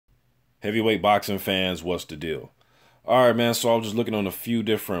Heavyweight boxing fans, what's the deal? All right, man. So I was just looking on a few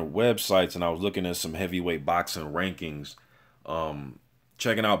different websites, and I was looking at some heavyweight boxing rankings, um,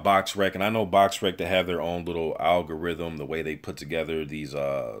 checking out Boxrec, and I know Boxrec, they have their own little algorithm, the way they put together these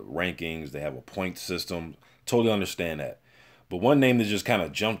rankings. They have a point system. Totally understand that. But one name that just kind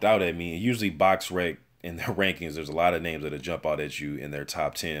of jumped out at me. Usually Boxrec in their rankings, there's a lot of names that jump out at you in their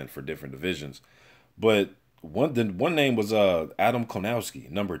top 10 for different divisions. But one name was Adam Kownacki,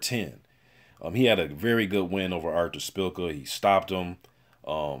 number 10. He had a very good win over Arthur Spilka. He stopped him.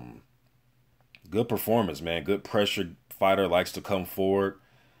 Um, Good performance, man. Good pressure fighter, likes to come forward.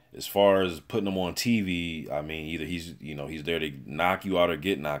 As far as putting him on TV, I mean, either he's there to knock you out or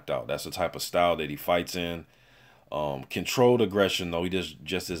get knocked out. That's the type of style that he fights in. Controlled aggression, though, he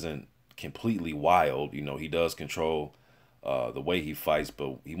just isn't completely wild. He does control the way he fights,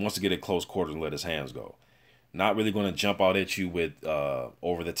 but he wants to get at close quarters and let his hands go. Not really going to jump out at you with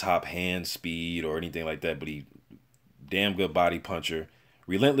over the top hand speed or anything like that, but he damn good body puncher,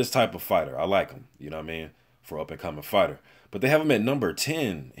 relentless type of fighter. I like him. You know what I mean, for up and coming fighter. But they have him at number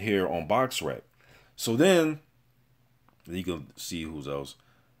 10 here on Boxrec. So then you can see who's else.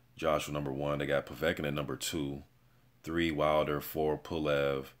 Joshua number 1. They got Povetkin at number 2, 3 Wilder, 4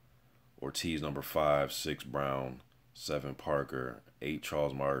 Pulev, Ortiz number 5, 6 Brown, 7 Parker, 8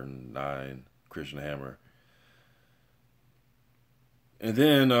 Charles Martin, 9 Christian Hammer. And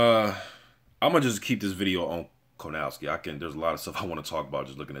then I'm gonna just keep this video on Kownacki. There's a lot of stuff I want to talk about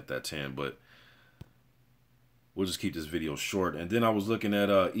just looking at that 10, but we'll just keep this video short. And then I was looking at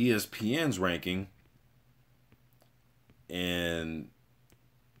ESPN's ranking, and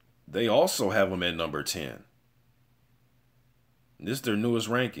they also have him at number 10. This is their newest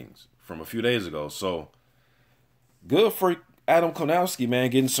rankings from a few days ago. So good for Adam Kownacki, man,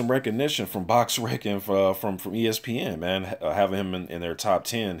 getting some recognition from Boxrec and from ESPN, man, having him in their top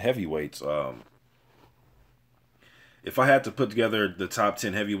 10 heavyweights. If I had to put together the top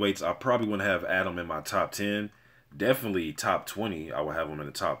 10 heavyweights, I probably wouldn't have Adam in my top 10. Definitely top 20. I would have him in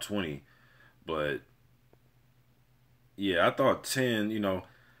the top 20. But yeah, I thought 10,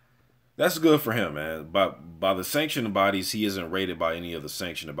 that's good for him, man. By the sanctioning bodies, he isn't rated by any of the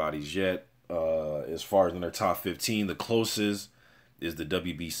sanctioning bodies yet. As far as in their top 15, the closest is the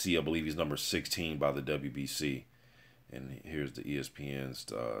WBC. I believe he's number 16 by the WBC. And here's the ESPN's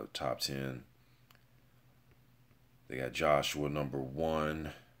top 10. They got Joshua number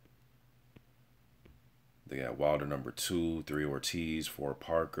 1. They got Wilder number 2, 3 Ortiz, 4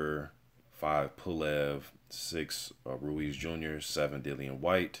 Parker, 5 Pulev, 6 Ruiz Jr., 7 Dillian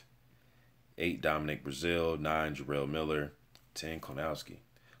White, 8 Dominic Brazil, 9 Jarrell Miller, 10 Kownacki.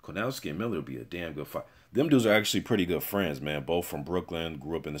 Kownacki and Miller would be a damn good fight. Them dudes are actually pretty good friends, man. Both from Brooklyn,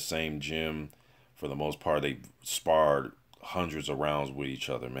 grew up in the same gym. For the most part, they sparred hundreds of rounds with each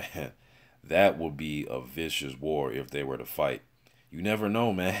other, man. That would be a vicious war if they were to fight. You never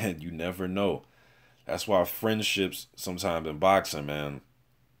know, man. You never know. That's why friendships sometimes in boxing, man,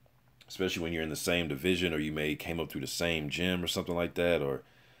 especially when you're in the same division or you may came up through the same gym or something like that, or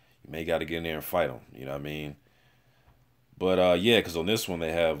you may got to get in there and fight them. You know what I mean? But yeah, because on this one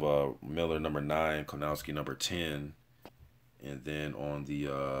they have Miller number 9, Kownacki number 10, and then on the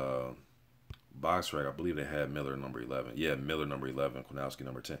Boxrec, I believe they had Miller number 11. Yeah, Miller number 11, Kownacki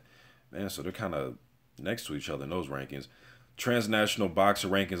number 10. Man, so they're kind of next to each other in those rankings. Transnational boxer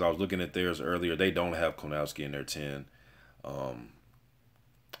rankings, I was looking at theirs earlier. They don't have Kownacki in their 10. I'll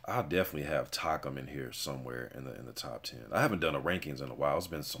definitely have Takam in here somewhere in the top 10. I haven't done a rankings in a while. It's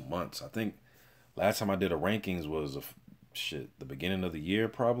been some months. I think last time I did a rankings was the beginning of the year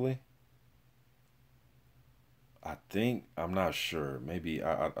probably. I think, I'm not sure. Maybe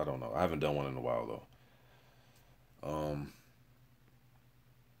I don't know. I haven't done one in a while though.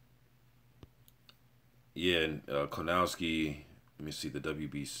 Yeah, Kownacki, let me see the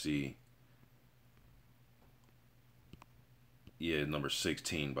WBC. Yeah, number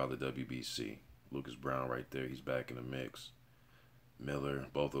 16 by the WBC. Lucas Brown right there. He's back in the mix. Miller,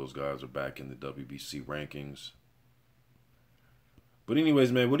 both those guys are back in the WBC rankings. But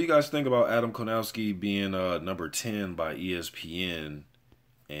anyways, man, what do you guys think about Adam Kownacki being number 10 by ESPN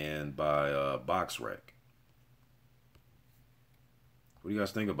and by Boxrec? What do you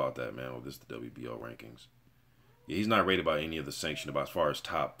guys think about that, man, with the WBO rankings? Yeah, he's not rated by any of the sanctioned, but as far as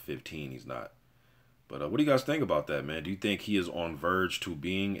top 15, he's not. But what do you guys think about that, man? Do you think he is on verge to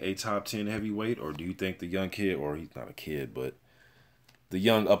being a top 10 heavyweight? Or do you think the young kid, or he's not a kid, but the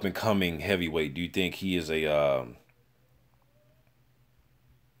young up-and-coming heavyweight, do you think he is a,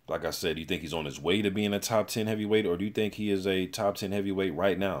 like I said, do you think he's on his way to being a top 10 heavyweight? Or do you think he is a top 10 heavyweight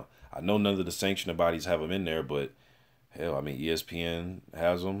right now? I know none of the sanctioning bodies have him in there, but Hell, I mean, ESPN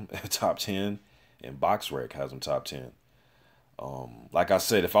has him top 10, and Boxrec has him top 10. Like I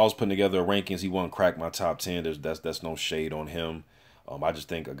said, if I was putting together rankings, he wouldn't crack my top 10. That's no shade on him. I just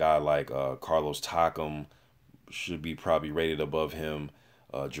think a guy like Carlos Takam should be probably rated above him.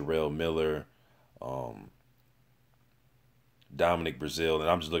 Jarrell Miller, um, Dominic Brazil, and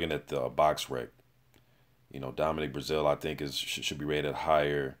I'm just looking at the Boxrec. You know, Dominic Brazil, I think should be rated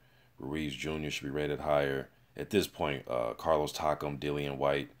higher. Ruiz Jr. should be rated higher. At this point, Carlos Takam, Dillian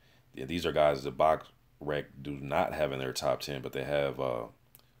White, yeah, these are guys that Boxrec do not have in their top 10, but they have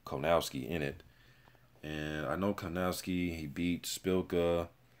Kownacki in it. And I know Kownacki, he beat Spilka.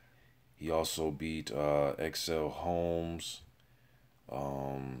 He also beat Excel Holmes,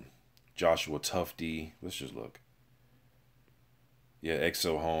 Joshua Tufty. Let's just look. Yeah,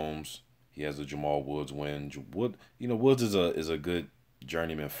 Excel Holmes. He has a Jamal Woods win. Woods is a good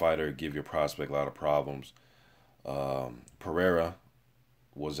journeyman fighter. Give your prospect a lot of problems. Pereira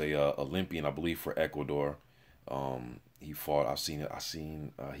was a Olympian, I believe, for Ecuador. He fought.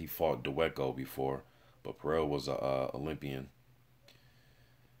 He fought Dueco before, but Pereira was a Olympian.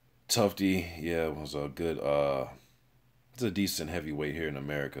 Tufty, yeah, was a good. It's a decent heavyweight here in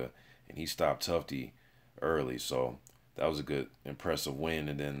America, and he stopped Tufty early, so that was a good, impressive win,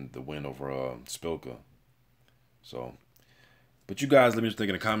 and then the win over Spilka. So, but you guys, let me just think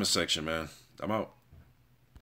in the comment section, man. I'm out.